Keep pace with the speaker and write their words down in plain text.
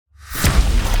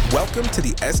Welcome to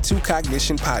the S2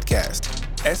 Cognition Podcast.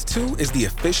 S2 is the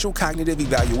official cognitive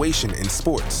evaluation in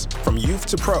sports, from youth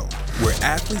to pro, where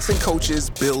athletes and coaches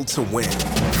build to win.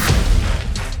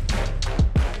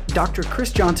 Dr.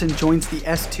 Chris Johnson joins the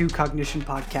S2 Cognition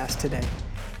Podcast today.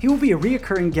 He will be a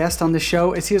reoccurring guest on the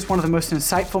show as he is one of the most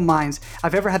insightful minds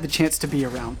I've ever had the chance to be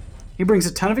around. He brings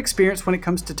a ton of experience when it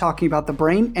comes to talking about the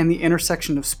brain and the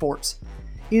intersection of sports.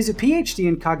 He is a PhD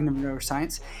in cognitive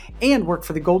neuroscience and worked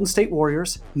for the Golden State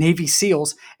Warriors, Navy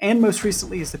SEALs, and most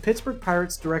recently is the Pittsburgh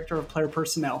Pirates Director of Player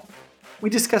Personnel. We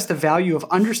discussed the value of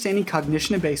understanding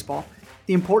cognition in baseball,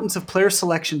 the importance of player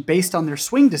selection based on their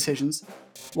swing decisions,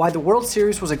 why the World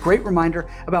Series was a great reminder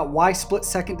about why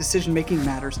split-second decision-making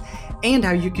matters, and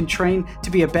how you can train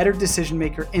to be a better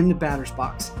decision-maker in the batter's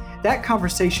box. That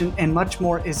conversation and much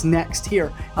more is next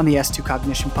here on the S2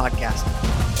 Cognition Podcast.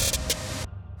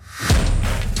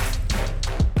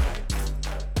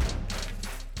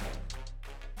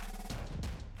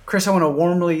 Chris, I want to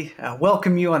warmly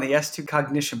welcome you on the S2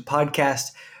 Cognition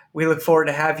Podcast. We look forward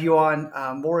to have you on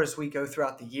more as we go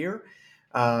throughout the year.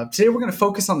 Today we're going to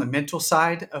focus on the mental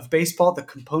side of baseball, the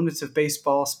components of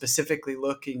baseball, specifically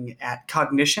looking at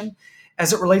cognition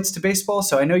as it relates to baseball.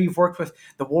 So I know you've worked with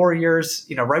the Warriors,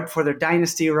 right before their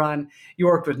dynasty run. You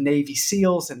worked with Navy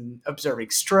SEALs and observing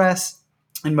stress,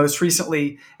 and most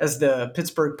recently as the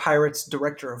Pittsburgh Pirates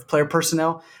Director of Player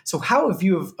Personnel. So how have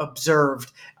you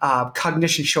observed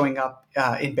cognition showing up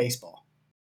in baseball?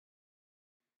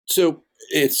 So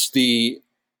it's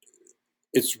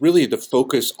really the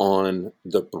focus on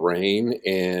the brain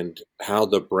and how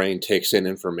the brain takes in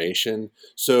information.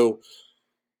 So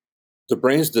the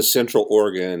brain's the central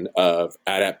organ of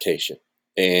adaptation.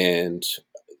 And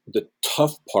the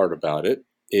tough part about it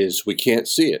is we can't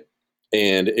see it.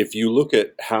 And if you look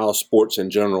at how sports in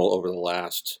general over the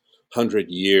last 100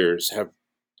 years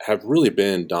have really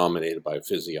been dominated by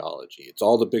physiology. It's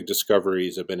all the big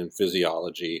discoveries have been in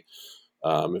physiology.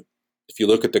 If you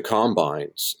look at the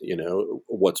combines,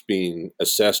 what's being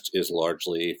assessed is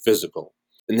largely physical.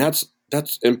 And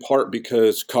that's in part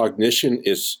because cognition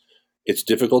it's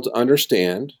difficult to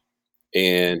understand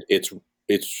and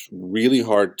it's really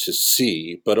hard to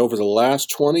see. But over the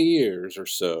last 20 years or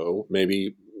so,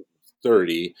 maybe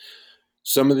 30,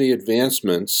 some of the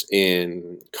advancements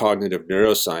in cognitive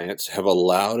neuroscience have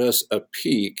allowed us a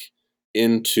peek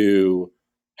into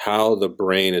how the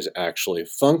brain is actually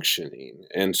functioning.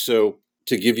 And so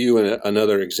to give you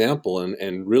another example,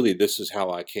 and really this is how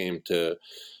I came to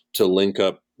link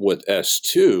up with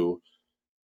S2,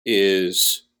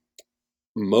 is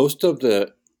most of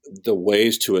the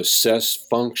ways to assess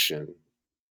function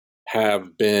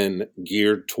have been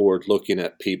geared toward looking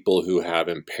at people who have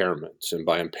impairments. And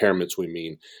by impairments, we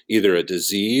mean either a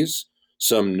disease,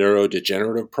 some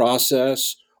neurodegenerative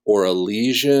process, or a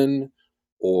lesion,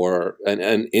 or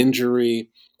an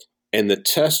injury. And the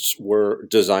tests were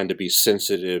designed to be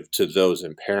sensitive to those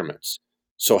impairments.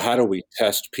 So how do we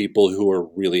test people who are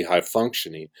really high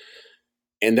functioning?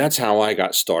 And that's how I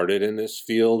got started in this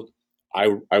field.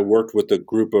 I worked with a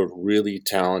group of really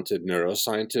talented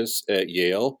neuroscientists at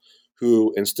Yale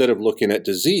who, instead of looking at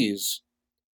disease,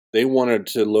 they wanted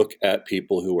to look at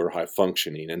people who were high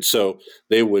functioning. And so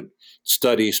they would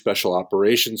study special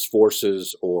operations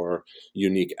forces or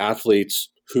unique athletes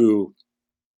who,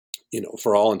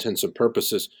 for all intents and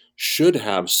purposes, should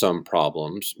have some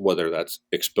problems, whether that's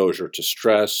exposure to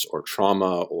stress or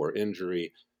trauma or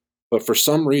injury. But for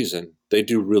some reason, they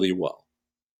do really well.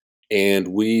 And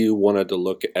we wanted to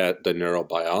look at the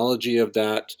neurobiology of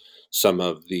that, some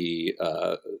of the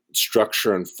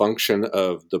structure and function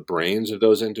of the brains of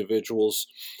those individuals,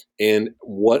 and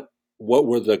what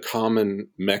were the common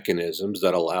mechanisms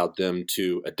that allowed them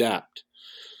to adapt.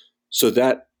 So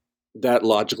that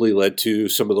logically led to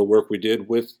some of the work we did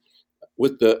with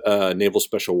the Naval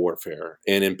Special Warfare.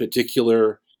 And in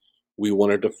particular, we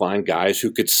wanted to find guys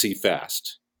who could see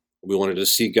fast. We wanted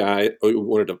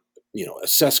to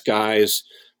assess guys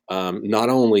not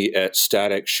only at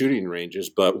static shooting ranges,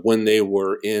 but when they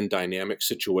were in dynamic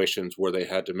situations where they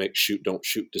had to make shoot, don't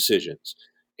shoot decisions,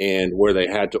 and where they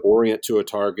had to orient to a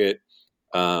target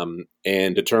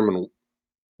and determine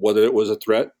whether it was a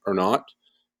threat or not,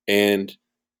 and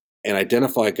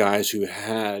identify guys who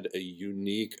had a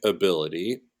unique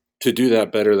ability to do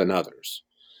that better than others.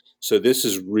 So this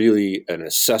is really an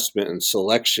assessment and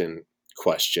selection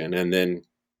question. And then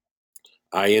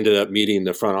I ended up meeting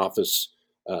the front office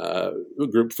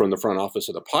group from the front office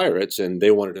of the Pirates, and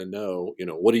they wanted to know,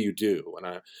 what do you do?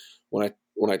 And when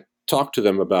I talked to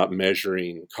them about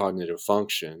measuring cognitive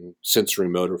function, sensory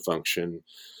motor function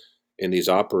in these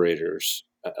operators,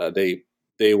 they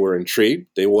were intrigued.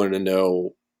 They wanted to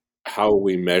know how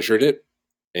we measured it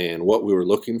and what we were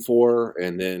looking for.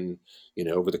 And then,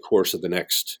 over the course of the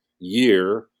next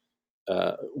year,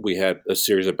 we had a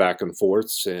series of back and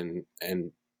forths, and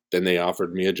then they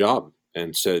offered me a job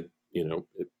and said,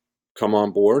 come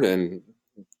on board. And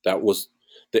that was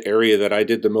the area that I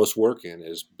did the most work in,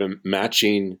 is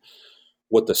matching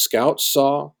what the scouts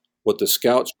saw, what the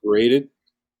scouts graded,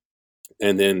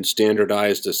 and then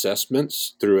standardized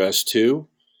assessments through S2,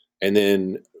 and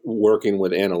then working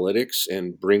with analytics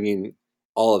and bringing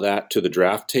all of that to the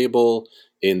draft table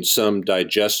in some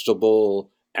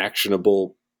digestible,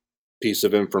 actionable piece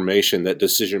of information that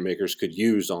decision makers could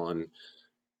use on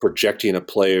projecting a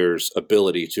player's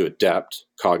ability to adapt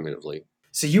cognitively.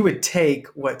 So you would take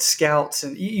what scouts,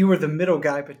 and you were the middle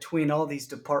guy between all these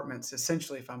departments,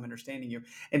 essentially, if I'm understanding you,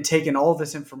 and taking all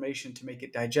this information to make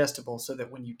it digestible so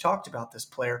that when you talked about this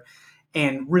player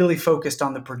and really focused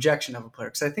on the projection of a player,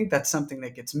 because I think that's something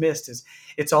that gets missed, is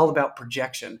it's all about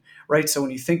projection, right? So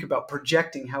when you think about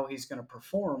projecting how he's going to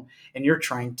perform, and you're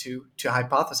trying to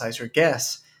hypothesize or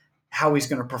guess how he's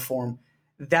going to perform,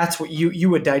 that's what you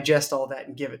would digest all that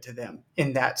and give it to them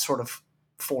in that sort of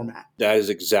format. That is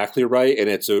exactly right, and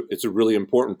it's a really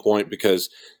important point, because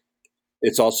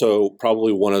it's also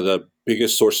probably one of the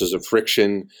biggest sources of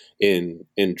friction in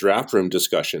draft room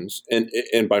discussions.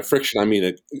 And by friction, I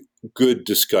mean good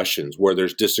discussions where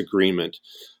there's disagreement,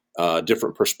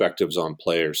 different perspectives on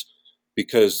players,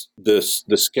 because the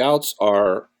scouts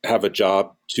have a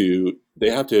job they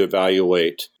have to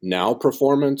evaluate now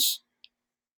performance,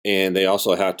 and they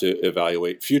also have to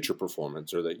evaluate future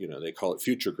performance, or that they call it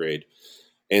future grade.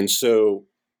 And so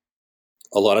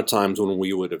a lot of times when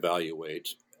we would evaluate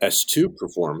S2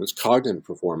 performance, cognitive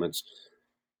performance,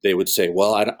 they would say,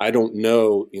 well, I don't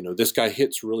know, this guy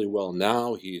hits really well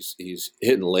now. He's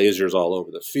hitting lasers all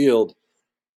over the field.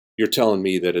 You're telling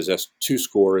me that his S2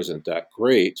 score isn't that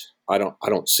great. I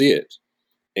don't see it.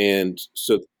 And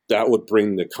so that would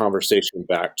bring the conversation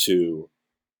back to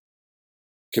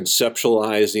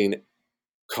conceptualizing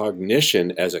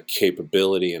cognition as a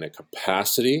capability and a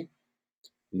capacity,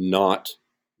 not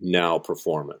now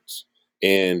performance.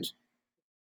 And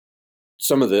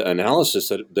some of the analysis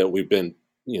that we've been,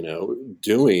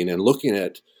 doing and looking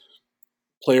at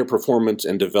player performance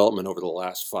and development over the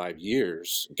last 5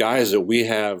 years, guys that we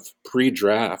have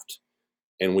pre-draft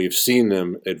and we've seen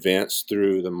them advance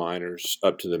through the minors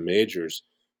up to the majors,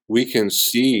 we can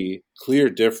see clear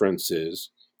differences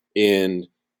in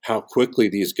how quickly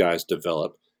these guys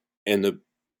develop. And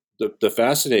the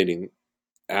fascinating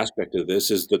aspect of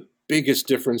this is the biggest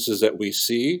differences that we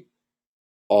see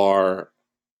are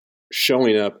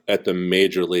showing up at the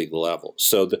major league level.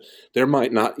 So there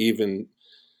might not even,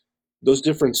 those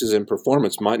differences in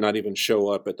performance might not even show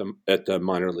up at the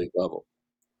minor league level.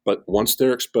 But once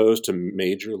they're exposed to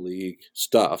major league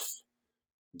stuff,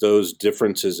 those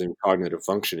differences in cognitive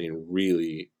functioning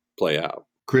really play out.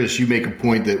 Chris, you make a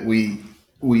point that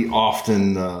we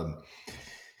often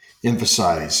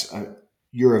emphasize.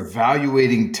 You're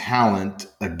evaluating talent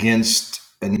against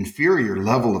an inferior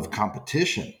level of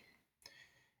competition.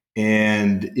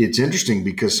 And it's interesting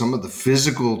because some of the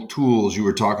physical tools you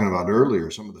were talking about earlier,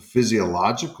 some of the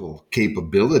physiological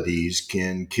capabilities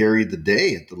can carry the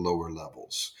day at the lower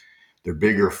levels. They're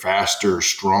bigger, faster,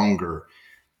 stronger.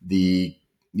 The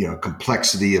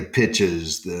complexity of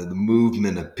pitches, the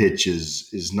movement of pitches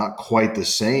is not quite the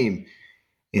same.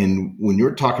 And when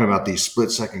you're talking about these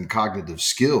split-second cognitive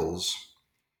skills,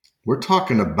 we're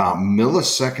talking about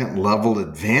millisecond level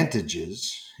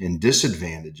advantages and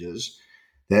disadvantages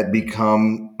that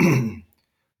become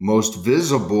most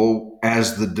visible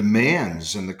as the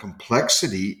demands and the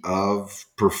complexity of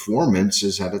performance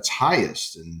is at its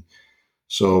highest. And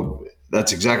so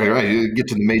that's exactly right. You get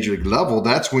to the major league level,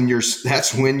 that's when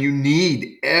you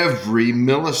need every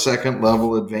millisecond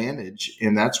level advantage.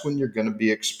 And that's when you're going to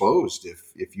be exposed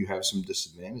if you have some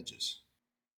disadvantages.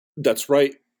 That's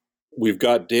right. We've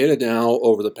got data now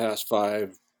over the past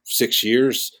 5-6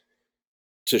 years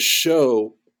to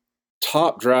show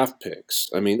top draft picks.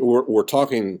 I mean, we're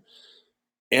talking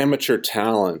amateur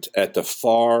talent at the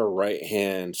far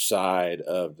right-hand side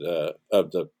of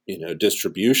the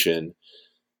distribution,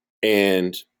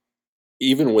 and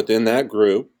even within that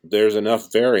group, there's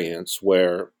enough variance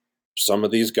where some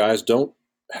of these guys don't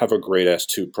have a great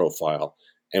S2 profile.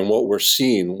 And what we're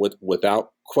seeing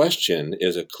without question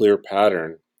is a clear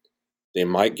pattern. They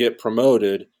might get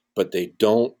promoted, but they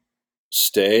don't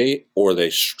stay, or they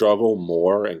struggle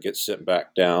more and get sent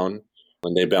back down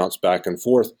when they bounce back and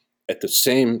forth. At the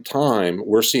same time,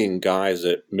 we're seeing guys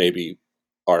that maybe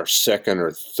are second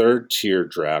or third tier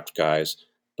draft guys,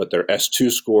 but their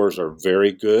S2 scores are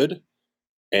very good,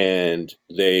 and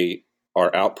they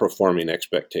are outperforming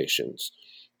expectations.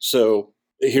 So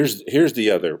here's the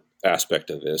other aspect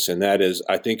of this, and that is,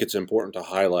 I think it's important to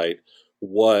highlight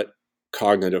what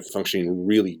cognitive functioning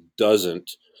really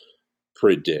doesn't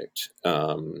predict.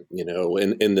 In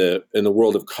the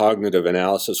world of cognitive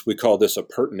analysis, we call this a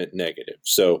pertinent negative.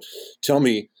 So tell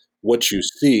me what you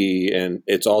see, and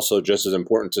it's also just as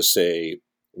important to say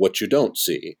what you don't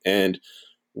see. And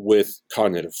with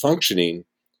cognitive functioning,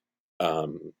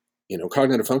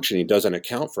 cognitive functioning doesn't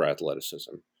account for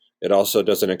athleticism. It also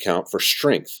doesn't account for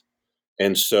strength.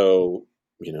 And so,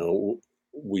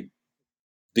 we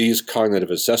these cognitive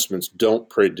assessments don't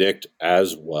predict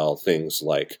as well things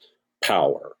like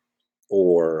power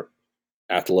or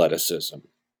athleticism.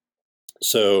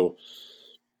 So,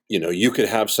 you could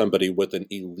have somebody with an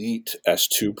elite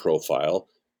S2 profile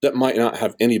that might not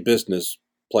have any business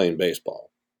playing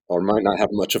baseball or might not have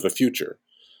much of a future.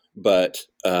 But,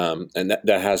 and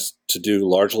that has to do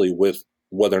largely with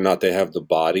whether or not they have the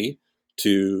body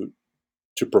to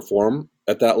perform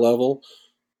at that level,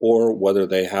 or whether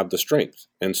they have the strength.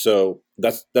 And so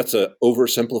that's a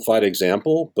oversimplified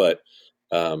example, but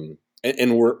and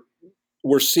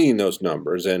we're seeing those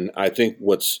numbers, and I think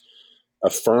what's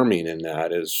affirming in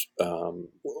that is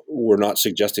we're not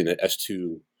suggesting that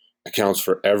S2 accounts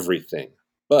for everything,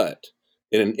 but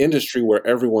in an industry where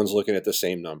everyone's looking at the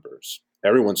same numbers,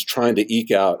 everyone's trying to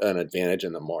eke out an advantage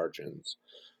in the margins.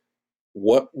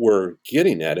 What we're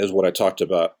getting at is what I talked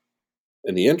about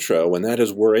in the intro, and that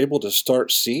is we're able to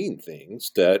start seeing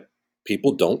things that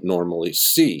people don't normally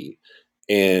see.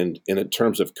 And in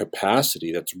terms of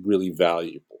capacity, that's really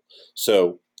valuable.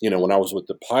 So, when I was with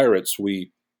the Pirates,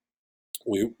 we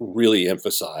really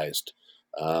emphasized,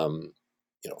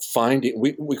 finding,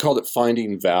 we called it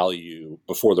finding value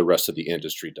before the rest of the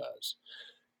industry does.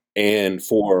 And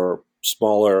for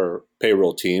smaller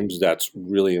payroll teams, that's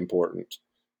really important.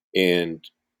 And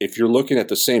if you're looking at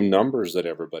the same numbers that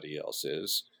everybody else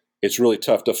is, it's really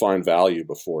tough to find value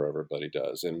before everybody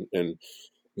does. And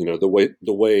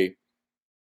the way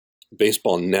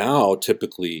baseball now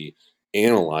typically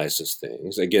analyzes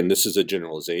things, again, this is a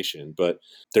generalization, but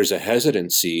there's a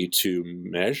hesitancy to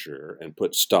measure and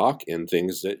put stock in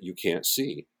things that you can't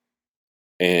see.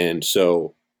 And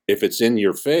so if it's in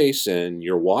your face and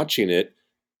you're watching it,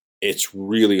 it's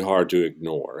really hard to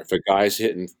ignore. If a guy's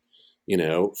hitting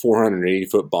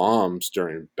 480-foot bombs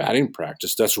during batting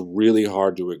practice, that's really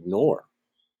hard to ignore.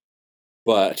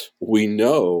 But we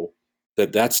know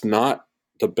that that's not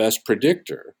the best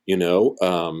predictor,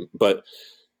 but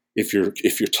if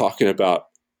you're talking about,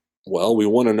 well, we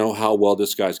want to know how well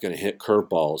this guy's going to hit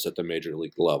curveballs at the major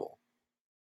league level.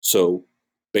 So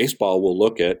baseball will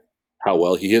look at how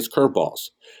well he hits curveballs,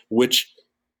 which,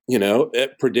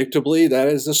 predictably, that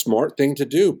is a smart thing to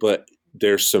do, but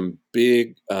there's some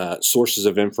big sources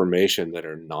of information that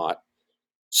are not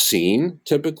seen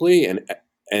typically,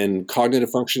 and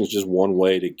cognitive function is just one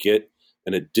way to get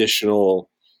an additional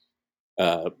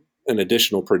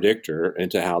predictor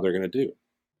into how they're going to do.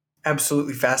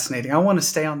 Absolutely fascinating. I want to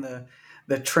stay on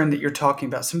the trend that you're talking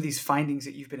about, some of these findings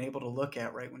that you've been able to look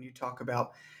at, right? When you talk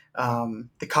about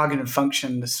the cognitive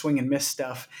function, the swing and miss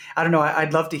stuff. I don't know.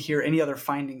 I'd love to hear any other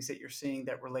findings that you're seeing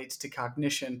that relates to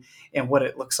cognition and what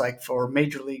it looks like for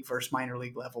major league versus minor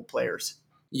league level players.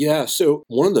 Yeah, so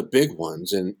one of the big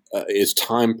ones is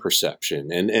time perception,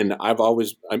 and I'm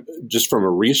just from a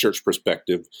research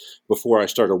perspective, before I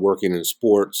started working in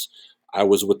sports, I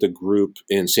was with a group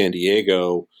in San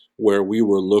Diego where we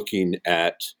were looking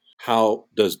at how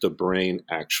does the brain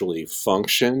actually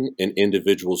function in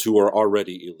individuals who are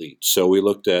already elite. So we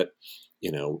looked at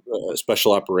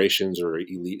special operations or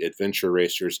elite adventure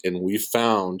racers, and we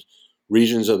found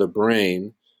regions of the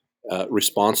brain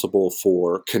responsible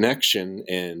for connection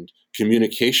and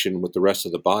communication with the rest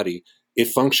of the body. It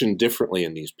functioned differently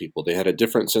in these people. They had a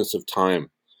different sense of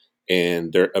time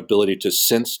and their ability to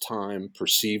sense time,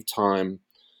 perceive time.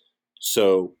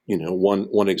 So,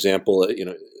 one example,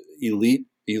 elite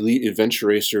adventure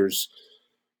racers,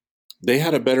 they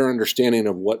had a better understanding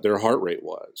of what their heart rate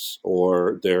was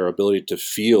or their ability to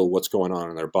feel what's going on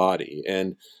in their body.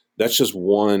 And that's just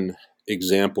one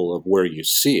example of where you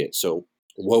see it. So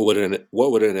what would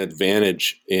an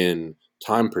advantage in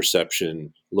time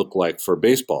perception look like for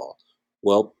baseball?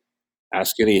 Well,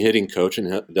 ask any hitting coach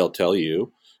and they'll tell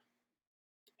you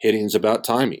hitting's about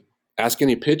timing. Ask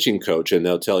any pitching coach and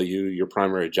they'll tell you your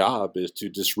primary job is to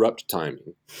disrupt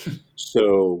timing.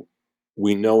 So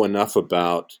we know enough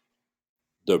about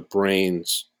the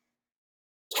brain's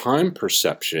time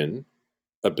perception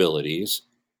abilities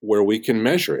where we can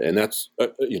measure it. And that's, a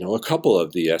couple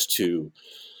of the S2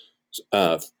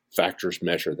 factors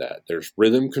measure that. There's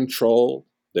rhythm control,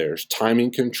 there's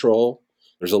timing control,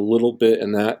 there's a little bit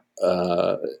in that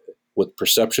with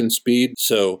perception speed.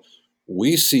 So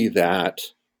we see that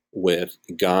with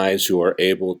guys who are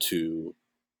able to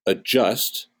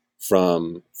adjust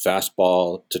from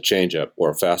fastball to changeup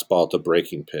or fastball to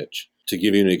breaking pitch. To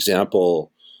give you an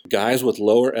example, guys with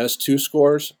lower S2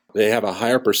 scores, they have a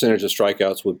higher percentage of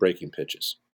strikeouts with breaking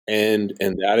pitches. And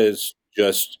that is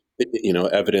just,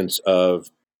 evidence of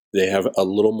they have a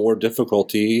little more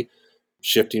difficulty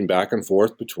shifting back and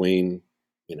forth between,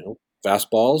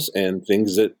 fastballs and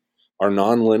things that are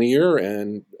nonlinear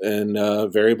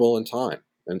and variable in time.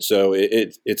 And so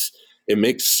it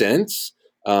makes sense.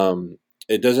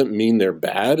 It doesn't mean they're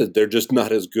bad. They're just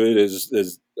not as good as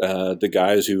the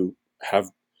guys who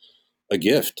have a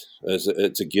gift.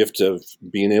 It's a gift of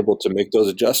being able to make those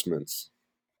adjustments.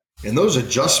 And those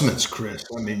adjustments, Chris,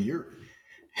 I mean, you're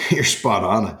spot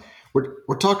on.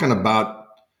 We're talking about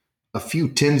a few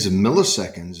tens of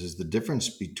milliseconds is the difference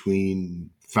between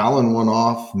fouling one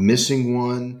off, missing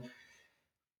one.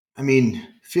 I mean,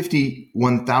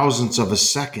 51 thousandths of a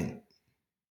second,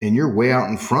 and you're way out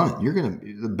in front.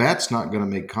 The bat's not gonna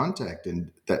make contact.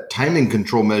 And that timing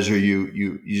control measure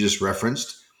you just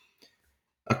referenced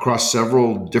across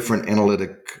several different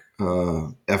analytic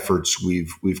efforts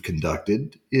we've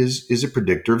conducted is a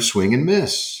predictor of swing and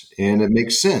miss, and it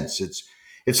makes sense.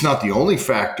 It's not the only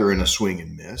factor in a swing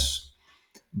and miss,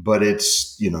 but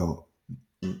it's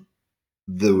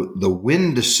the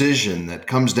win decision that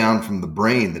comes down from the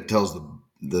brain that tells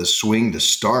the swing to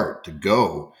start to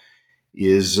go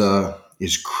is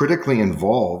critically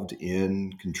involved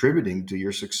in contributing to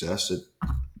your success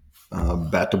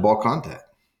at bat to ball contact.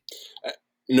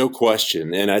 No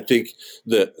question. And I think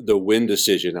the win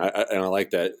decision, I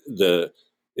like that.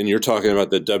 And you're talking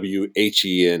about the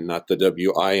WHEN, not the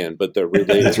WIN, but the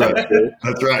related. That's right.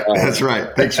 That's right. That's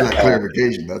right. Thanks for that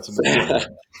clarification. That's important.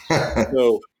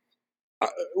 So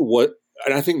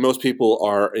and I think most people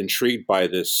are intrigued by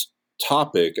this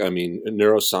topic. I mean,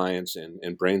 neuroscience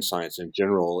and brain science in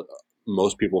general,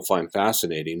 most people find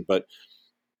fascinating, but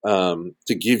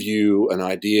to give you an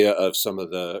idea of some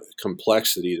of the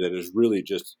complexity that is really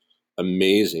just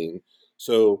amazing.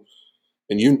 So,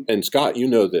 and Scott, you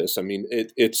know this. I mean,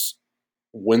 it's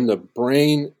when the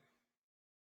brain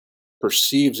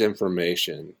perceives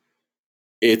information,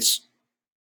 it's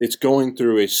going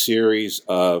through a series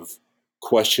of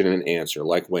question and answer,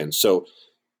 like when. So,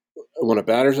 when a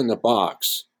batter's in the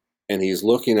box and he's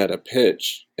looking at a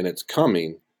pitch and it's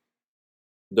coming,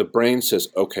 the brain says,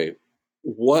 "Okay,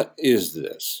 what is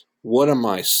this? What am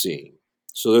I seeing?"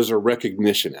 So there's a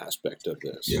recognition aspect of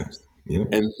this. Yeah. Yeah.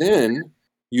 And then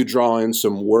you draw in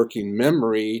some working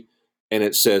memory and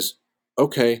it says,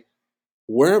 okay,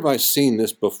 where have I seen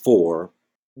this before?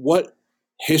 What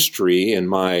history in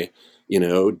my,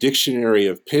 dictionary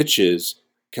of pitches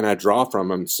can I draw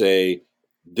from and say,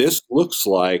 this looks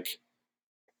like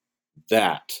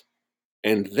that?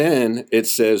 And then it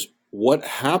says, what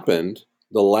happened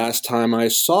the last time I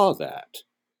saw that?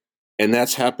 And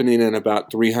that's happening in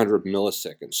about 300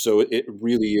 milliseconds. So it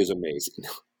really is amazing.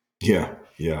 Yeah,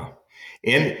 yeah.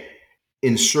 And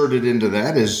inserted into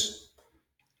that is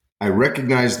I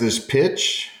recognize this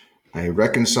pitch. I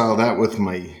reconcile that with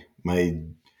my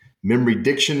memory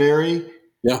dictionary.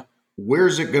 Yeah.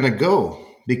 Where's it going to go?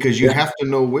 Because you have to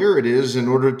know where it is in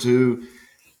order to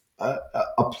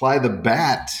apply the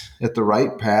bat at the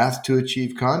right path to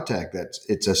achieve contact.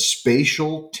 It's a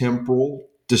spatial temporal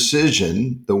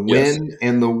decision. The when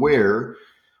and the where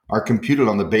are computed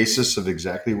on the basis of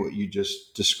exactly what you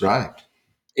just described.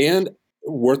 And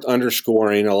worth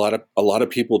underscoring, a lot of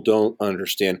people don't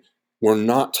understand, we're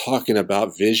not talking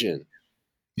about vision.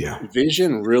 Yeah.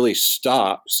 Vision really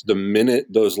stops the minute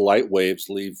those light waves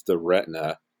leave the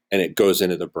retina and it goes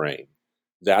into the brain.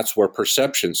 That's where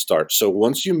perception starts. So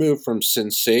once you move from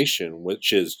sensation,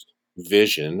 which is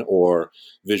vision or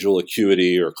visual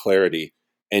acuity or clarity,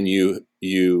 and you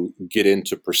get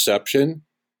into perception,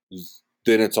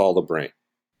 then it's all the brain.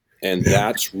 And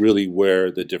that's really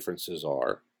where the differences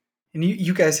are. And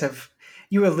you guys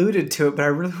you alluded to it, but I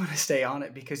really want to stay on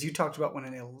it because you talked about when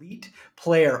an elite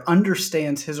player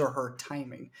understands his or her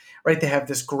timing, right? They have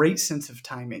this great sense of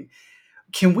timing.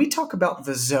 Can we talk about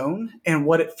the zone and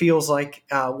what it feels like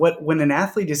when an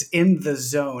athlete is in the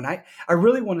zone? I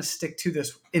really want to stick to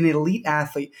this. An elite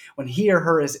athlete, when he or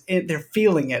her is in, they're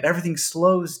feeling it. Everything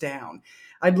slows down.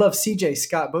 I'd love CJ,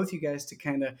 Scott, both you guys to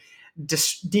kind of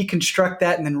deconstruct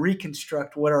that and then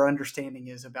reconstruct what our understanding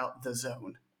is about the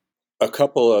zone. A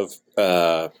couple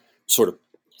of sort of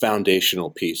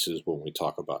foundational pieces when we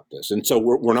talk about this. And so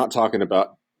we're not talking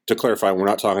about to clarify, we're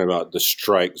not talking about the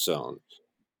strike zone,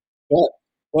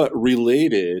 but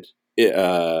related,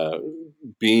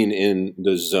 being in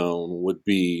the zone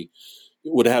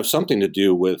would have something to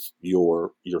do with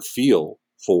your feel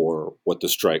for what the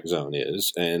strike zone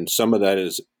is, and some of that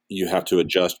is you have to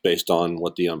adjust based on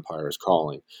what the umpire is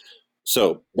calling.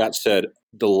 So that said,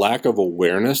 the lack of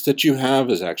awareness that you have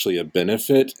is actually a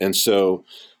benefit, and so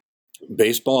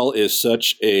baseball is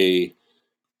such a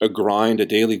grind, a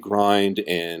daily grind,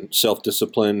 and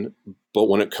self-discipline. But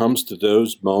when it comes to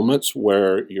those moments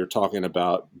where you're talking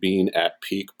about being at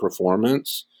peak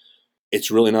performance, it's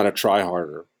really not a try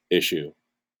harder issue.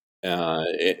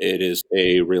 It is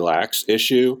a relax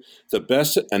issue. The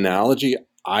best analogy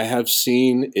I have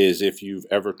seen is if you've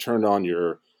ever turned on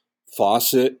your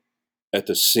faucet at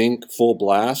the sink full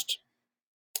blast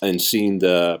and seen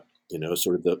the,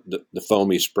 sort of the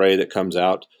foamy spray that comes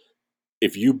out.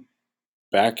 If you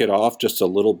back it off just a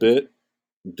little bit,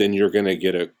 then you're going to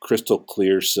get a crystal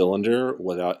clear cylinder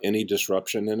without any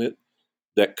disruption in it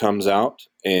that comes out,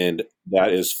 and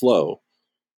that is flow.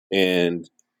 And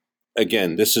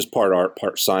again, this is part art,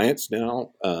 part science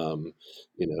now. You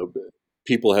know,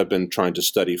 people have been trying to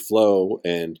study flow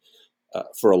and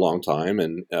for a long time,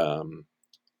 and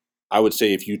I would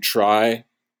say if you try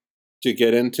to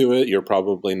get into it, you're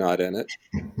probably not in it.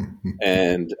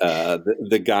 And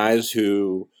the guys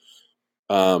who,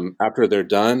 after they're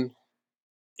done,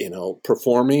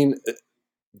 performing,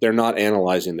 they're not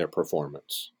analyzing their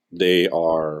performance. They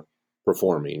are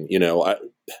performing.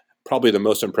 Probably the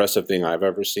most impressive thing I've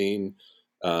ever seen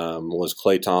was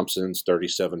Klay Thompson's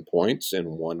 37 points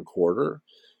in one quarter.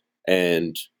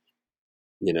 And,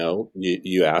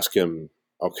 you ask him,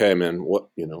 okay, man, what,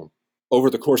 over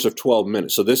the course of 12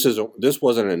 minutes. So this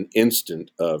wasn't an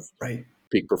instant of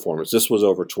peak performance. This was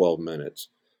over 12 minutes.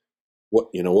 What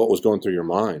was going through your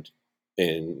mind?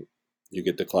 And you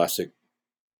get the classic,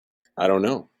 I don't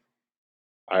know.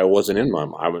 I wasn't in my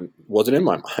mind.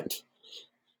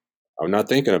 I'm not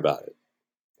thinking about it.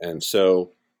 And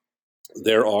so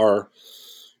there's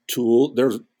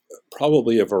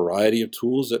probably a variety of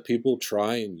tools that people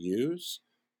try and use.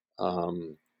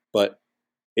 But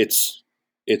it's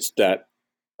that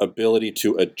ability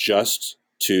to adjust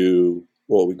to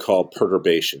what we call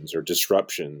perturbations or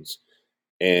disruptions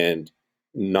and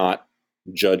not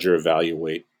judge or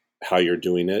evaluate how you're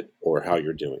doing it or how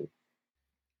you're doing.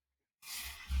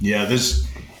 Yeah,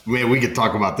 we could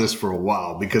talk about this for a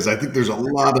while because I think there's a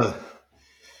lot of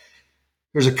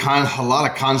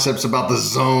concepts about the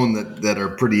zone that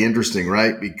are pretty interesting,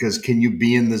 right? Because can you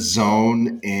be in the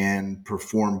zone and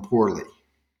perform poorly?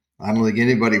 I don't think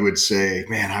anybody would say,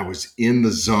 man, I was in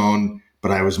the zone,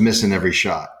 but I was missing every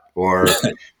shot or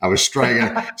I was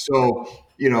striking. So,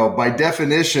 by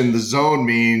definition, the zone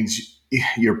means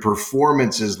your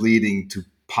performance is leading to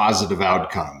positive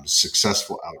outcomes,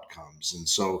 successful outcomes. And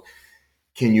so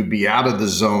can you be out of the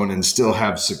zone and still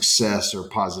have success or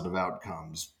positive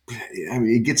outcomes? I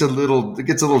mean, it gets a little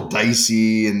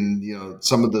dicey, and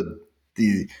some of the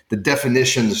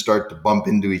definitions start to bump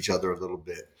into each other a little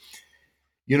bit.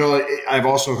 I've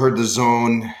also heard the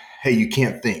zone, hey, you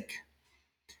can't think.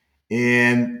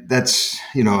 And that's,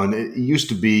 and it used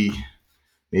to be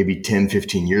maybe 10,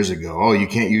 15 years ago. Oh, you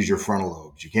can't use your frontal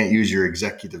lobes. You can't use your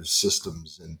executive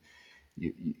systems. And,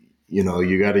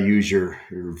 you got to use your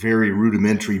very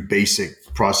rudimentary basic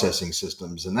processing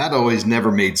systems. And that always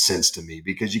never made sense to me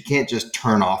because you can't just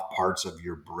turn off parts of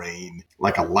your brain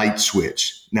like a light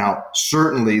switch. Now,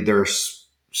 certainly there's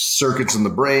circuits in the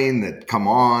brain that come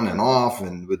on and off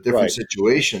and with different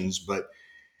situations, but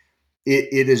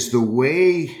it is the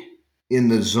way in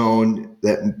the zone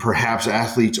that perhaps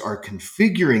athletes are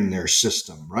configuring their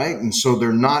system, right? And so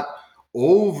they're not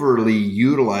overly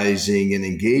utilizing and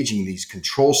engaging these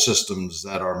control systems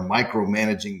that are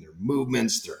micromanaging their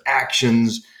movements, their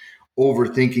actions,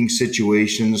 overthinking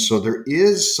situations. So there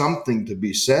is something to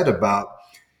be said about,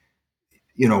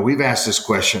 we've asked this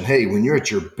question, hey, when you're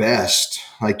at your best,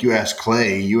 like you ask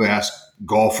Klay, you ask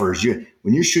golfers,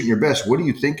 when you're shooting your best, what are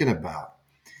you thinking about?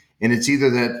 And it's either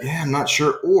that, yeah, I'm not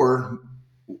sure, or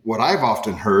what I've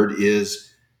often heard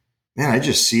is, man, I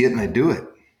just see it and I do it.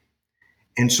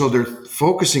 And so they're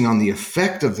focusing on the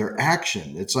effect of their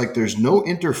action. It's like there's no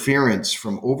interference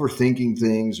from overthinking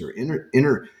things or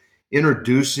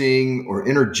introducing or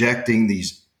interjecting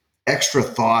these extra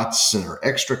thoughts or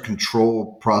extra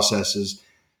control processes.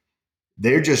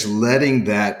 They're just letting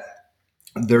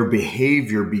their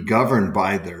behavior be governed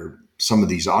by some of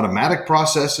these automatic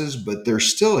processes, but they're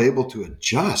still able to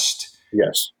adjust.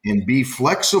 Yes. And be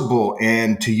flexible.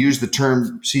 And to use the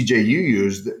term CJ you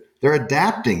used, they're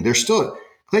adapting.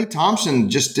 Klay Thompson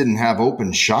just didn't have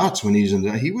open shots when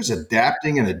he was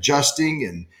adapting and adjusting,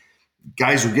 and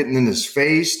guys were getting in his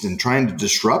face and trying to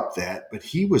disrupt that, but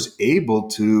he was able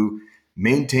to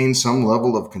maintain some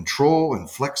level of control and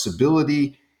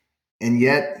flexibility. And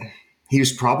yet he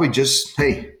was probably just,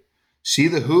 hey, see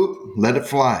the hoop, let it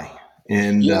fly.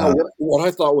 And Yeah, what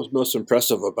I thought was most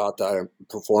impressive about that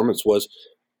performance was,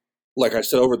 like I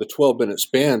said, over the 12-minute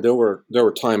span, there were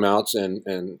timeouts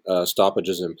and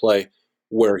stoppages in play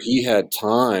where he had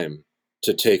time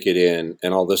to take it in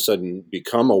and all of a sudden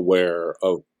become aware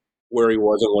of where he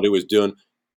was and what he was doing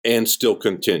and still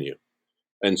continue.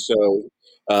 And so,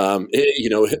 whether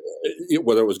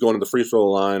it was going to the free throw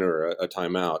line or a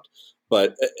timeout,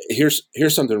 but here's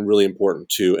something really important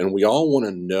too, and we all want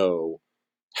to know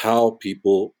how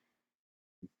people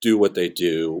do what they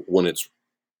do when it's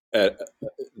at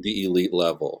the elite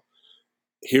level.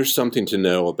 Here's something to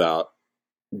know about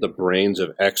the brains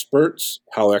of experts,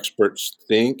 how experts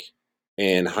think,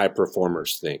 and high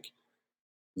performers think.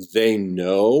 They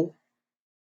know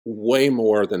way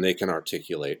more than they can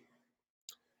articulate.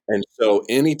 And so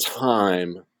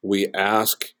anytime we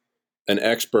ask an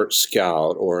expert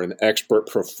scout or an expert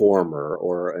performer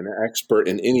or an expert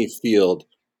in any field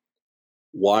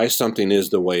why something is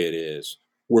the way it is,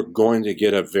 we're going to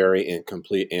get a very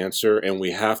incomplete answer. And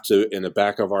we have to, in the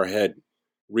back of our head,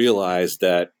 realize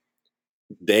that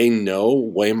they know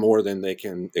way more than they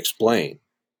can explain.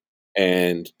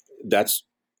 And that's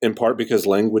in part because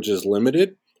language is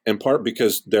limited, in part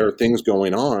because there are things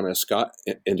going on, as Scott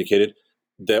indicated,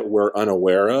 that we're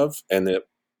unaware of and that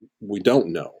we don't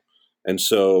know. And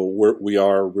so we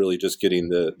are really just getting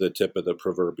the tip of the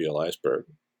proverbial iceberg.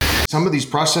 Some of these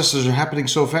processes are happening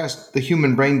so fast, the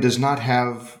human brain does not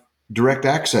have direct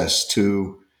access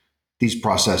to these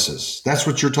processes. That's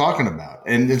what you're talking about.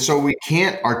 And so we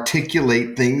can't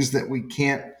articulate things that we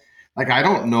can't, like, I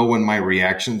don't know when my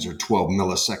reactions are 12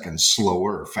 milliseconds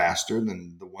slower or faster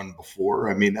than the one before.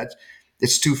 I mean,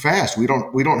 it's too fast. We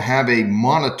don't have a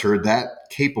monitor that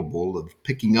capable of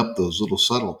picking up those little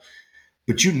subtle,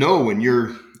 but when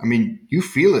you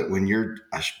feel it when you're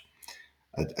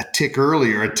a tick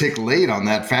early or a tick late on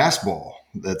that fastball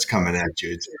that's coming at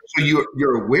you. So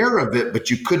you're aware of it,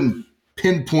 but you couldn't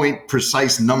pinpoint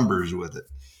precise numbers with it.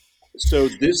 So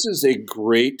this is a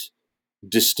great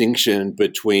distinction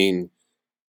between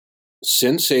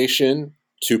sensation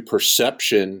to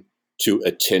perception to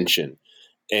attention.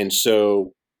 And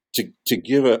so to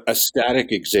give a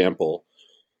static example,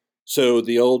 so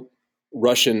the old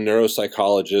Russian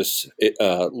neuropsychologist,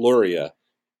 Luria,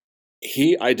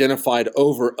 he identified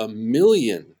over 1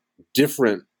 million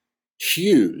different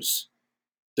cues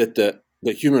that the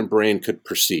human brain could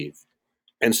perceive.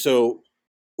 And so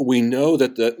we know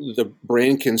that the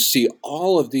brain can see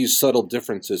all of these subtle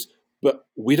differences, but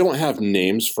we don't have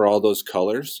names for all those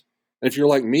colors. And if you're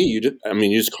like me, you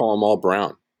just call them all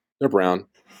brown. They're brown.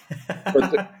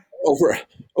 But over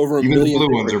a Even million the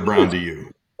blue ones are brown to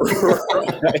you.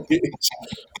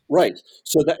 Right.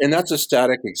 So that's a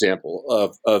static example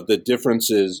of the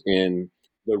differences in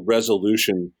the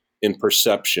resolution in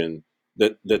perception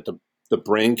that the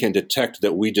brain can detect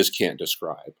that we just can't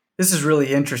describe. This is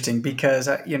really interesting because,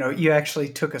 you actually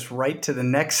took us right to the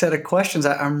next set of questions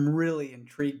I'm really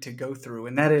intrigued to go through.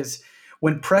 And that is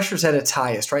when pressure's at its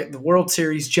highest, right? The World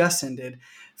Series just ended,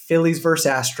 Phillies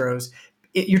versus Astros.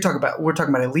 We're talking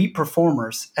about elite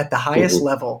performers at the highest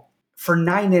level. For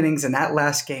 9 innings in that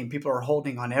last game, people are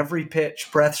holding on every pitch,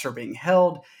 breaths are being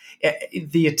held.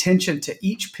 The attention to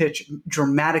each pitch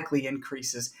dramatically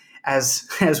increases as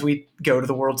we go to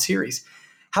the World Series.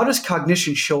 How does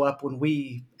cognition show up when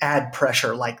we add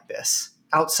pressure like this,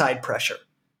 outside pressure?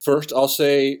 First, I'll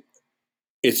say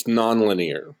it's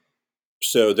nonlinear.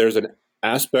 So there's an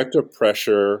aspect of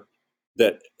pressure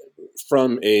that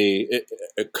from a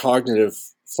cognitive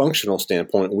functional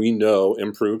standpoint, we know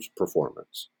improves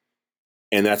performance.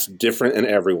 And that's different in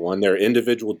everyone. There are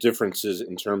individual differences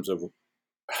in terms of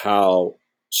how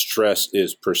stress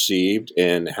is perceived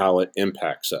and how it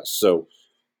impacts us. So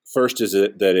first is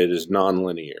that it is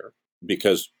nonlinear,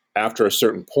 because after a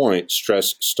certain point,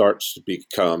 stress starts to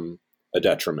become a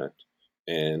detriment.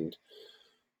 And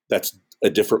that's a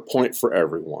different point for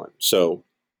everyone. So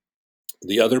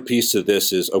the other piece of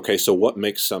this is, okay, so what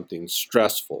makes something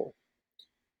stressful?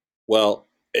 Well,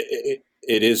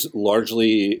 it is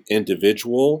largely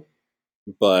individual,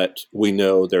 but we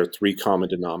know there are 3 common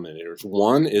denominators.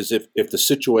 One is if the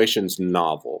situation's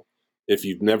novel. If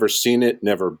you've never seen it,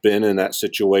 never been in that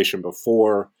situation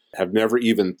before, have never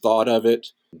even thought of it,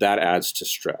 that adds to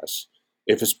stress.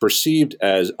 If it's perceived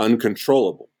as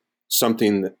uncontrollable,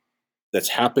 something that's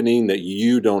happening that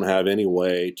you don't have any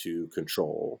way to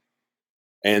control.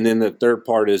 And then the third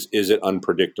part is it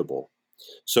unpredictable?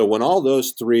 So when all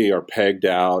those three are pegged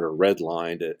out or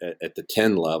redlined at the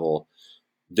 10 level,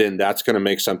 then that's going to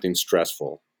make something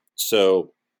stressful.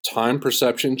 So time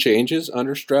perception changes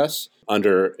under stress.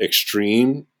 Under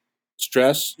extreme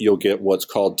stress, you'll get what's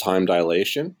called time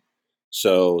dilation.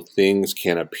 So things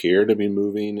can appear to be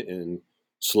moving in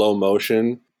slow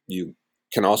motion. You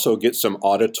can also get some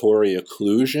auditory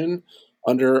occlusion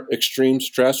under extreme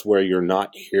stress where you're not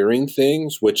hearing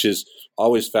things, which is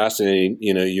always fascinating.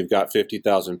 You've got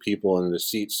 50,000 people in the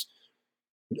seats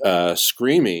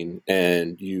screaming,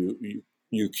 and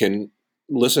you can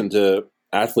listen to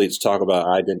athletes talk about,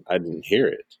 I didn't hear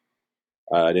it.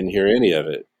 I didn't hear any of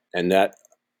it. And that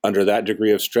under that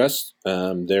degree of stress,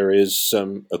 there is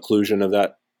some occlusion of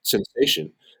that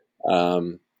sensation.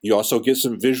 You also get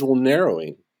some visual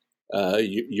narrowing.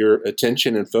 Your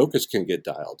attention and focus can get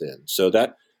dialed in. So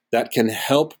that can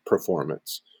help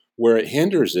performance. Where it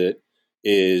hinders it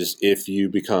is if you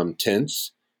become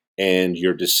tense and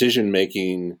your decision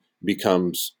making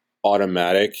becomes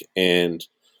automatic and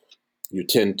you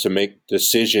tend to make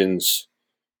decisions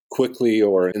quickly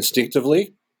or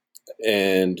instinctively,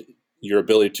 and your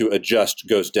ability to adjust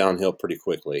goes downhill pretty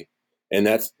quickly. And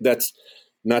that's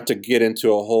not to get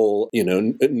into a whole,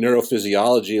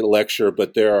 neurophysiology lecture,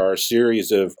 but there are a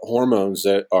series of hormones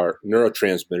that are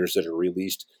neurotransmitters that are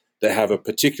released that have a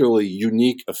particularly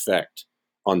unique effect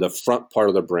on the front part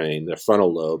of the brain, the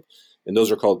frontal lobe, and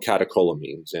those are called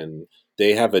catecholamines. And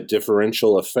they have a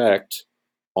differential effect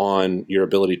on your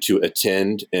ability to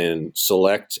attend and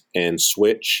select and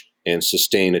switch and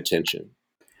sustain attention.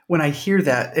 When I hear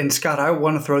that, and Scott, I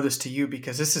want to throw this to you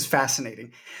because this is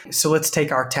fascinating. So let's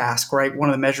take our task, right? One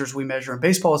of the measures we measure in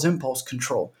baseball is impulse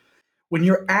control. When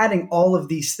you're adding all of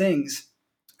these things,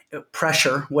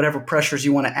 pressure, whatever pressures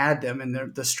you want to add them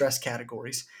in the stress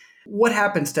categories, what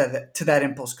happens to that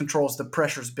impulse control as the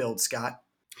pressures build, Scott?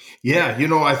 Yeah,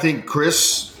 I think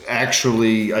Chris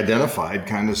actually identified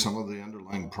kind of some of the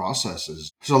underlying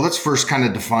processes. So let's first kind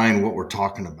of define what we're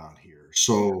talking about here.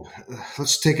 So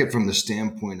let's take it from the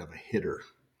standpoint of a hitter.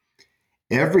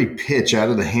 Every pitch out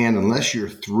of the hand, unless you're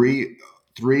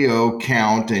 3-0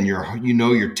 count and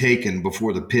you're taken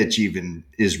before the pitch even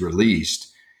is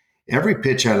released, every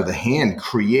pitch out of the hand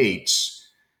creates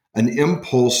an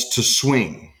impulse to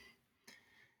swing.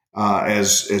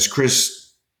 As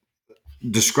Chris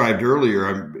described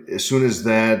earlier, as soon as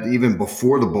that, even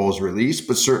before the ball is released,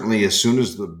 but certainly as soon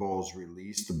as the ball is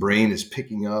released, the brain is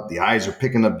picking up, the eyes are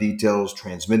picking up details,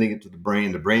 transmitting it to the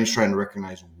brain. The brain's trying to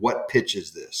recognize, what pitch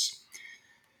is this?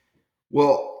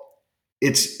 Well,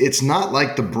 it's not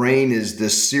like the brain is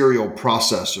this serial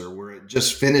processor where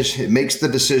it makes the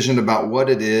decision about what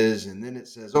it is, and then it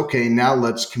says, okay, now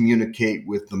let's communicate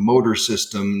with the motor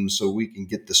system so we can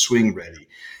get the swing ready.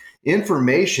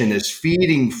 Information is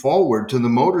feeding forward to the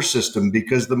motor system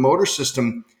because the motor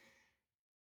system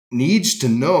needs to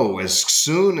know as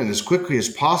soon and as quickly as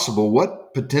possible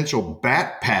what potential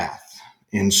bat path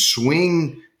and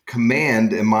swing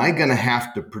command am I going to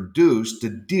have to produce to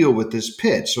deal with this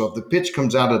pitch. So if the pitch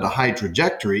comes out at a high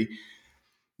trajectory,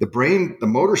 the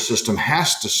motor system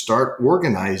has to start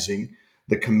organizing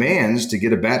the commands to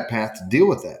get a bat path to deal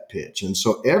with that pitch. And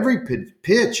so every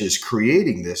pitch is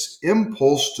creating this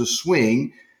impulse to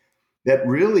swing that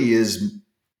really is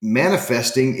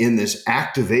manifesting in this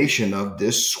activation of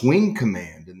this swing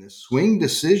command and this swing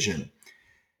decision.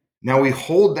 Now we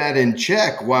hold that in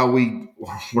check while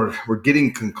we're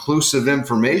getting conclusive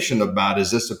information about,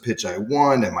 is this a pitch I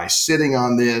want? Am I sitting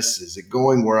on this? Is it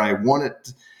going where I want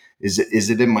it? Is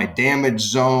it in my damage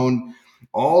zone?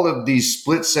 All of these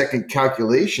split-second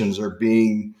calculations are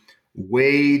being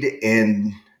weighed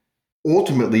and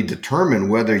ultimately determine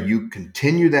whether you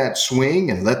continue that swing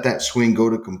and let that swing go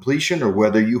to completion or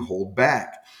whether you hold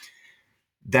back.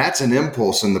 That's an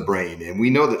impulse in the brain. And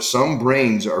we know that some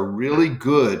brains are really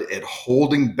good at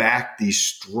holding back these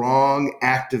strong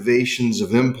activations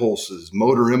of impulses,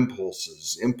 motor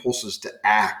impulses, impulses to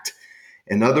act.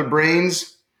 And other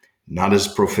brains, not as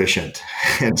proficient.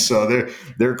 And so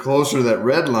they're closer to that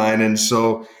red line. And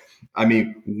so,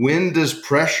 when does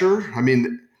pressure?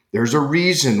 There's a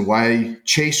reason why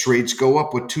chase rates go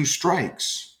up with 2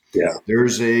 strikes. Yeah.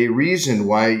 There's a reason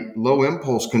why low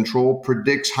impulse control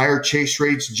predicts higher chase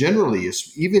rates generally.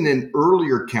 Even in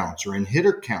earlier counts or in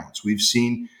hitter counts, we've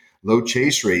seen low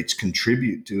chase rates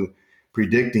contribute to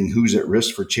predicting who's at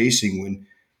risk for chasing, when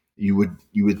you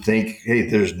would think, hey,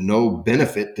 there's no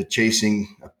benefit to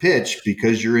chasing a pitch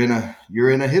because you're in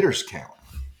a hitter's count.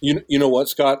 You know what,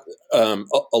 Scott?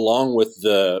 Along with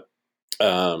the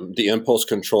the impulse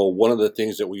control, one of the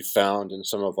things that we found in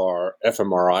some of our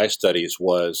fMRI studies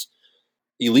was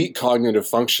elite cognitive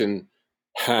function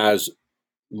has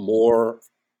more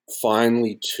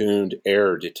finely tuned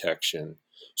error detection.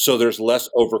 So there's less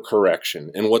overcorrection.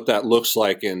 And what that looks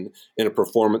like in a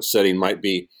performance setting might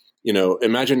be,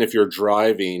 imagine if you're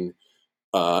driving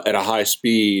at a high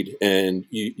speed and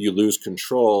you lose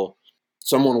control.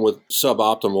 Someone with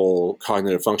suboptimal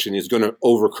cognitive function is going to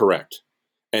overcorrect,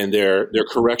 and their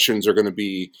corrections are going to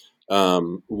be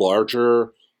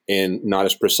larger and not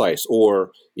as precise.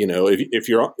 Or if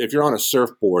you're on a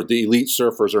surfboard, the elite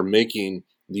surfers are making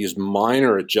these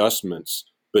minor adjustments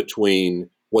between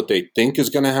what they think is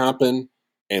going to happen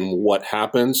and what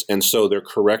happens, and so their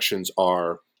corrections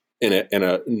are in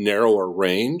a narrower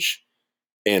range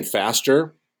and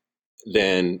faster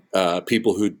than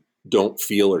people who don't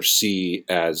feel or see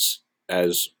as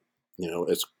as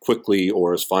quickly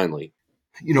or as finely.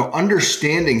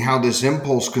 Understanding how this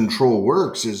impulse control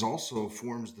works is also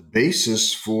forms the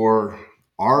basis for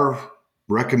our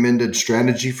recommended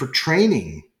strategy for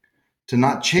training to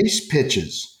not chase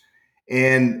pitches.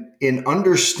 And in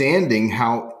understanding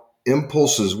how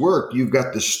impulses work, you've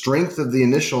got the strength of the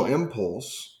initial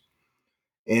impulse,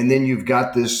 and then you've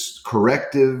got this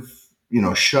corrective,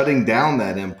 shutting down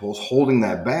that impulse, holding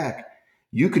that back.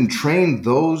 You can train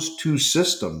those two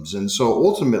systems. And so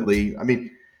ultimately,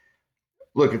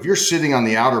 look, if you're sitting on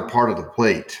the outer part of the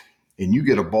plate and you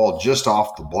get a ball just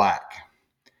off the black,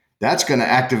 that's going to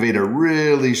activate a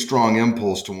really strong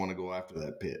impulse to want to go after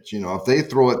that pitch. If they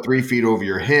throw it 3 feet over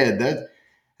your head,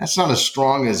 that's not as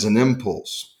strong as an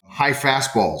impulse. High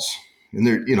fastballs, and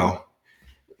there,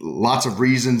 lots of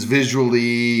reasons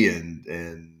visually and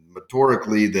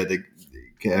motorically that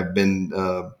have been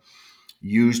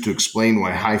used to explain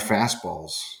why high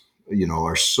fastballs,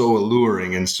 are so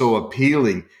alluring and so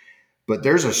appealing. But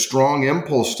there's a strong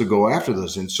impulse to go after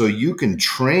those. And so you can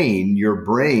train your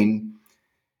brain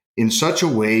in such a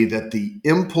way that the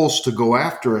impulse to go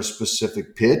after a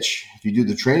specific pitch, if you do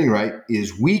the training right,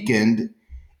 is weakened,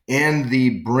 and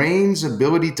the brain's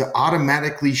ability to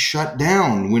automatically shut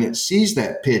down when it sees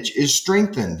that pitch is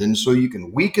strengthened. And so you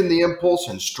can weaken the impulse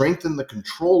and strengthen the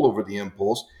control over the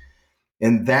impulse.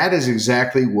 And that is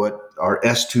exactly what our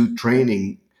S2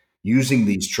 training, using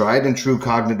these tried and true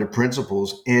cognitive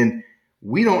principles. And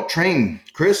we don't train,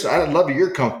 Chris, I love your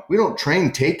company. We don't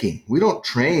train taking. We don't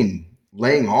train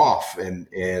laying off and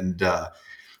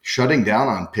shutting down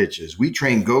on pitches. We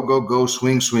train go, go, go,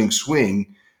 swing, swing,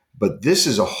 swing. But this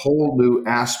is a whole new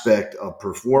aspect of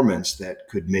performance that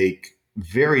could make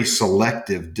very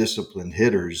selective, disciplined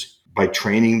hitters by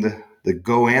training the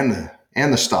go and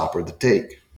the stop or the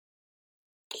take.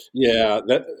 Yeah,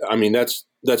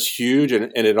 that's huge,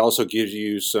 and it also gives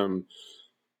you some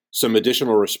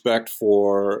additional respect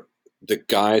for the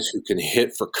guys who can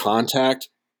hit for contact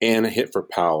and hit for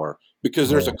power,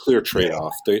 because there's a clear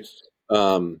trade-off.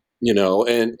 And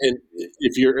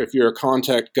if you're a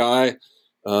contact guy,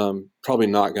 probably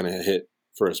not going to hit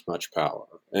for as much power.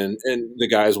 And the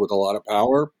guys with a lot of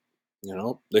power,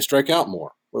 they strike out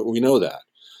more. We know that.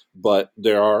 But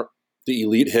there are the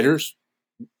elite hitters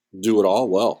do it all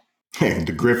well.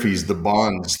 The Griffeys, the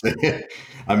Bonds.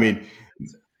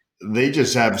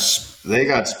 They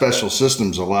got special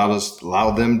systems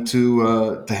allow them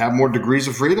to have more degrees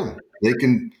of freedom. They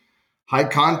can high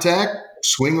contact,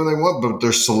 swing when they want, but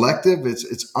they're selective.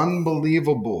 It's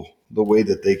unbelievable the way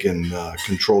that they can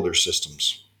control their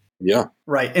systems. Yeah.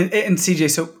 Right. And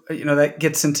CJ, so, that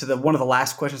gets into one of the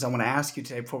last questions I want to ask you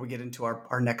today before we get into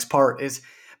our next part is,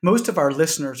 most of our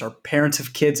listeners are parents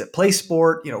of kids that play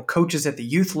sport, coaches at the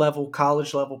youth level,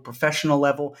 college level, professional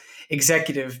level,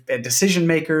 executive decision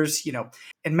makers,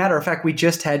 And matter of fact, we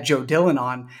just had Joe Dillon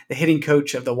on, the hitting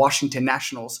coach of the Washington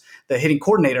Nationals, the hitting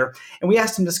coordinator. And we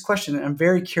asked him this question, and I'm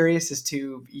very curious as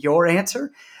to your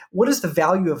answer. What is the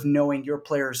value of knowing your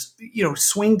players',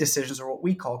 swing decisions, or what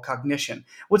we call cognition?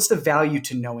 What's the value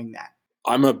to knowing that?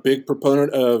 I'm a big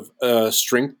proponent of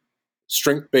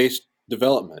strength-based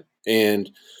development. And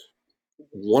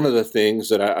one of the things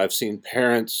that I've seen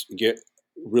parents get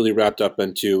really wrapped up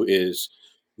into is,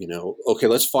 okay,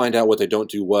 let's find out what they don't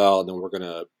do well, and then we're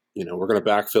gonna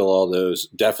backfill all those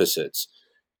deficits.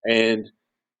 And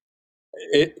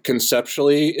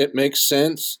conceptually it makes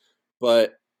sense,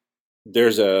 but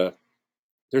there's a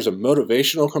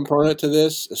motivational component to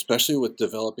this, especially with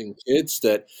developing kids,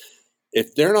 that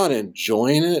if they're not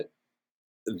enjoying it,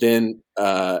 then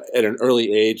at an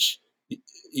early age,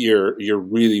 you're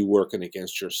really working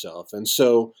against yourself. And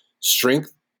so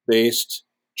strength-based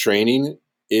training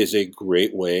is a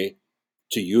great way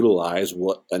to utilize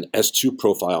what an S2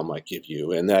 profile might give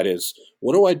you. And that is,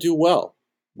 what do I do well?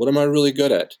 What am I really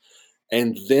good at?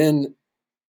 And then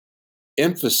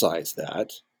emphasize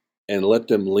that and let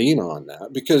them lean on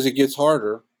that, because it gets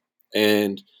harder.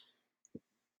 And,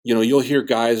 you'll hear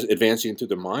guys advancing through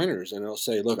the minors and they'll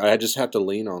say, look, I just have to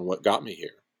lean on what got me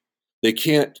here. They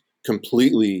can't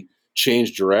completely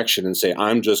change direction and say,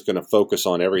 I'm just going to focus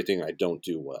on everything I don't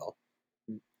do well.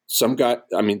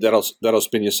 That'll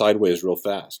spin you sideways real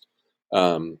fast.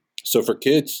 So for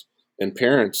kids and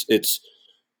parents, it's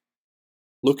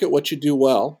look at what you do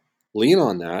well, lean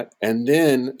on that, and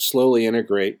then slowly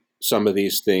integrate some of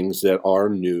these things that are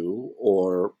new,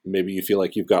 or maybe you feel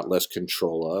like you've got less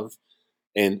control of,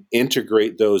 and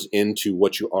integrate those into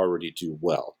what you already do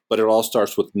well. But it all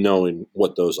starts with knowing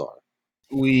what those are.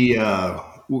 We've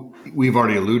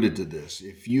already alluded to this.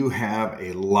 If you have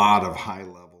a lot of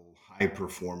high-level,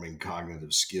 high-performing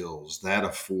cognitive skills, that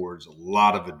affords a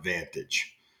lot of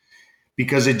advantage,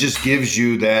 because it just gives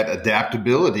you that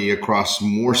adaptability across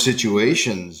more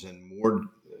situations and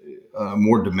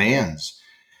more demands.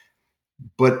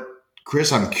 But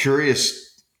Chris, I'm curious,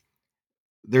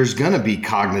 there's going to be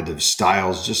cognitive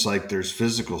styles just like there's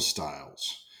physical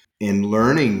styles. In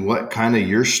learning what kind of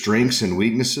your strengths and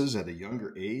weaknesses at a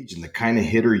younger age, and the kind of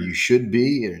hitter you should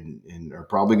be and are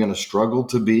probably going to struggle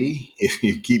to be if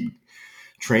you keep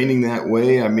training that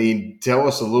way. I mean, tell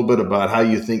us a little bit about how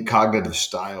you think cognitive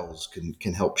styles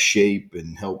can help shape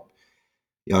and help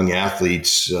young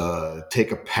athletes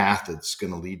take a path that's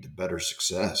going to lead to better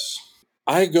success.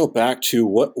 I go back to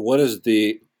what is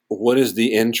the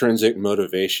intrinsic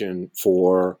motivation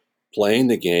for playing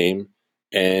the game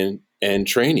and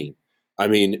training. I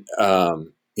mean,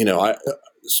 I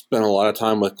spent a lot of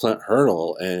time with Clint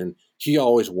Hurdle, and he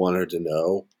always wanted to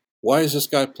know, why is this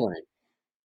guy playing?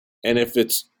 And if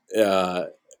there's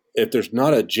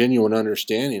not a genuine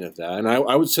understanding of that, and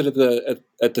I would sit at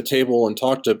the table and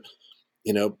talk to,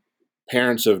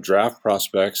 parents of draft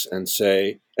prospects and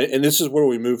say, and this is where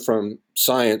we move from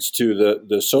science to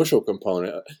the social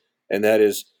component, and that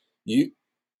is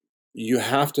you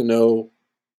have to know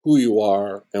who you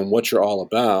are and what you're all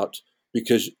about,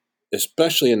 because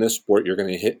especially in this sport, you're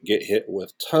going to get hit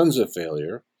with tons of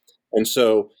failure. And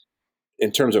so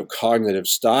in terms of cognitive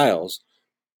styles,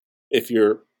 if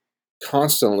you're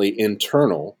constantly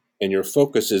internal and your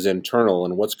focus is internal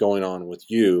and what's going on with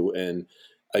you, and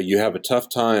you have a tough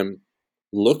time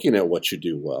looking at what you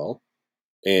do well,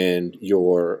 and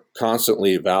you're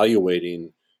constantly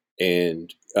evaluating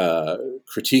and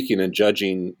critiquing and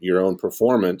judging your own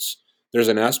performance, there's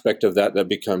an aspect of that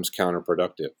becomes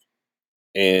counterproductive.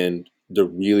 And the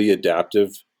really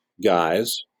adaptive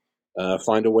guys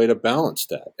find a way to balance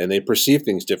that, and they perceive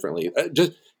things differently.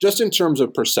 Just in terms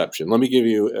of perception, let me give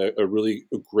you a really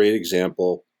great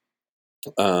example.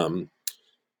 From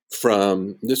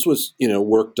this was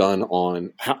work done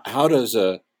on how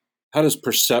does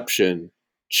perception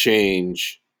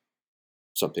change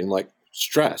something like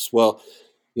stress? Well,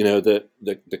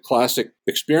 the classic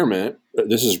experiment.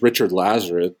 This is Richard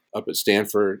Lazarus up at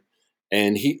Stanford,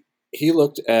 and he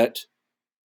looked at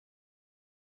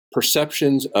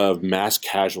perceptions of mass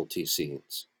casualty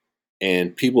scenes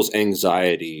and people's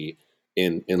anxiety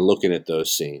in looking at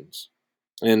those scenes.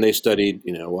 And they studied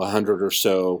 100 or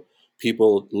so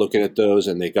people looking at those,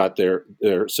 and they got their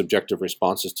subjective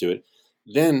responses to it.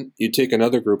 Then you take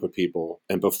another group of people,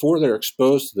 and before they're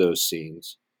exposed to those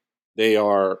scenes, they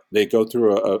go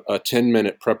through a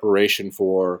 10-minute preparation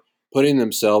for putting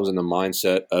themselves in the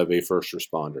mindset of a first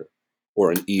responder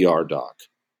or an ER doc,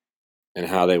 and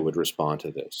how they would respond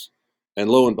to this. And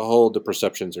lo and behold, the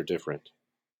perceptions are different,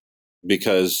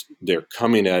 because they're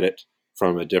coming at it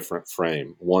from a different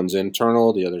frame. One's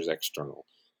internal, the other's external.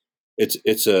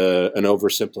 It's an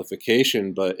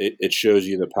oversimplification, but it shows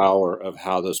you the power of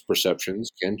how those perceptions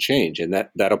can change. And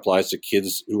that applies to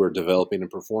kids who are developing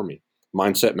and performing.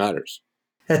 Mindset matters.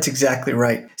 That's exactly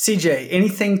right. CJ,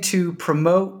 anything to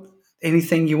promote?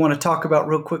 Anything you want to talk about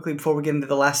real quickly before we get into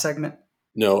the last segment?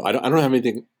 No, I don't have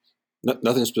anything,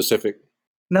 nothing specific.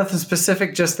 Nothing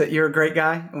specific, just that you're a great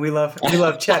guy, and we love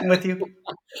chatting with you.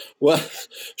 Well,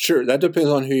 sure. That depends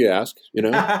on who you ask,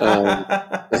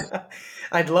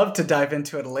 I'd love to dive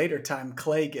into it a later time.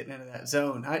 Clay getting into that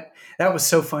zone. That was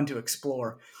so fun to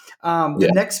explore.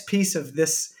 The next piece of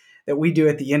this that we do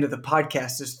at the end of the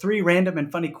podcast is 3 random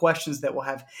and funny questions that will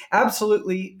have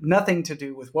absolutely nothing to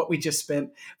do with what we just spent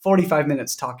 45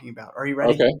 minutes talking about. Are you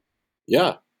ready? Okay.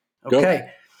 Yeah. Okay. Go.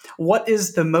 What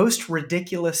is the most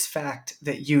ridiculous fact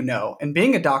that you know? And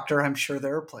being a doctor, I'm sure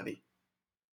there are plenty.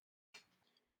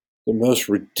 The most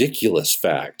ridiculous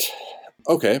fact.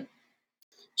 Okay.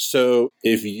 So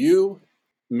if you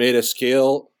made a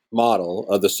scale model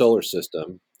of the solar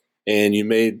system and you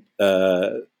made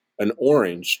an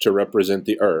orange to represent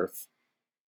the Earth,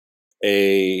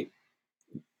 a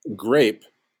grape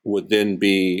would then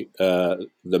be the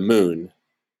moon,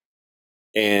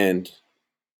 and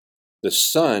the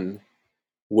sun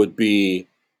would be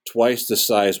twice the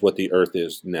size what the Earth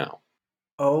is now.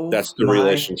 Oh, that's the my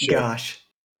relationship. gosh.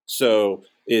 So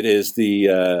it is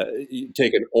you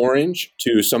take an orange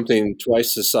to something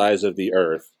twice the size of the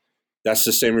Earth. That's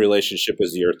the same relationship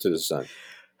as the Earth to the sun.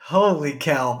 Holy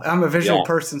cow. I'm a visual Yeah.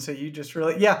 person, so you just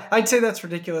really, I'd say that's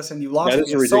ridiculous, and you That lost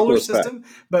is me a a solar ridiculous fact. system,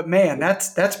 but man,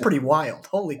 that's pretty wild.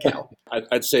 Holy cow.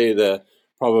 I'd say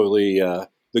probably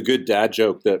the good dad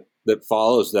joke that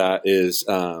follows that is,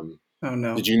 Oh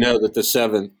no. did you know that the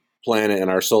seventh planet in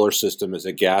our solar system is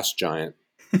a gas giant?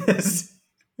 I'm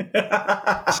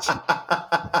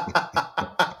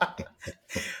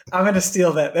going to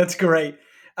steal that. That's great.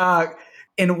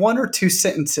 In one or two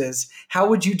sentences, how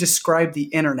would you describe the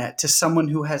internet to someone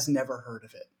who has never heard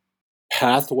of it?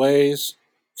 Pathways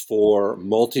for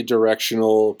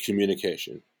multi-directional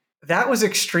communication. That was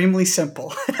extremely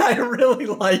simple. I really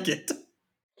like it.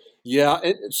 Yeah,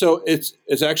 so it's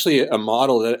actually a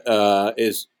model that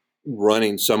is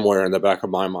running somewhere in the back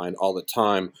of my mind all the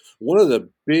time. One of the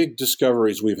big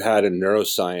discoveries we've had in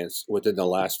neuroscience within the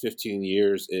last 15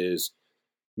 years is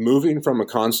moving from a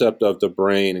concept of the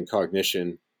brain and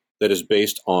cognition that is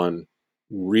based on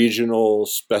regional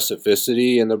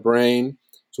specificity in the brain.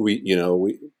 So we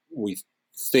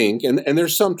think, and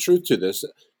there's some truth to this,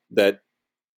 that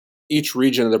each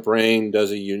region of the brain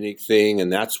does a unique thing,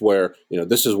 and that's where,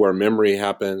 this is where memory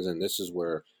happens, and this is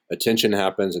where attention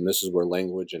happens, and this is where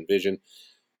language and vision.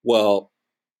 Well,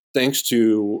 thanks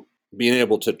to being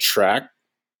able to track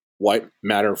white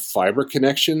matter fiber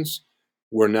connections,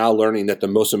 we're now learning that the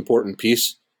most important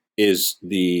piece is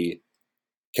the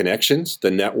connections, the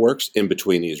networks in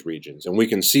between these regions. And we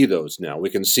can see those now. We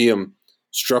can see them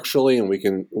structurally, and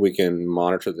we can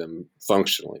monitor them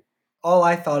functionally. All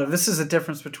I thought of, this is the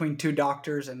difference between two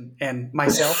doctors and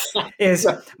myself, is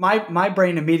my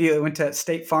brain immediately went to that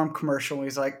State Farm commercial and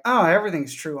he's like, oh,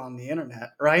 everything's true on the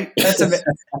internet, right? That's a bit.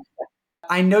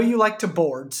 I know you like to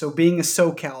board, so being a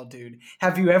SoCal dude,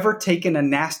 have you ever taken a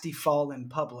nasty fall in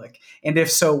public? And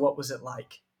if so, what was it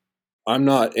like? I'm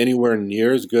not anywhere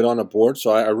near as good on a board, so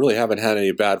I really haven't had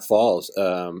any bad falls.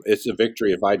 It's a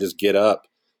victory if I just get up.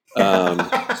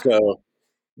 So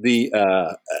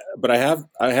but I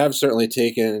have certainly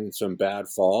taken some bad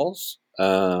falls.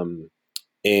 And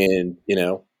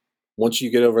once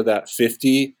you get over that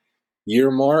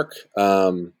 50-year mark,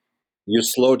 you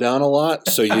slow down a lot,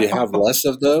 so you have less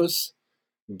of those.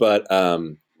 But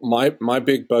my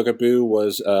big bugaboo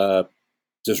was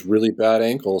just really bad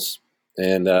ankles,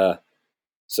 and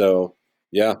so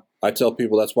yeah, I tell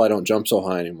people that's why I don't jump so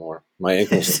high anymore. My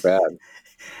ankles are bad.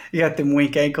 You got them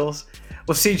weak ankles.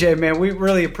 Well, CJ, man, we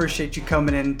really appreciate you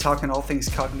coming in and talking all things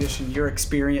cognition, your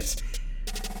experience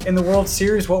in the World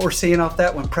Series, what we're seeing off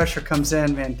that when pressure comes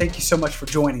in, man. Thank you so much for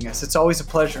joining us. It's always a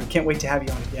pleasure, and can't wait to have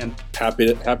you on again.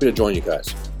 Happy to join you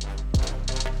guys.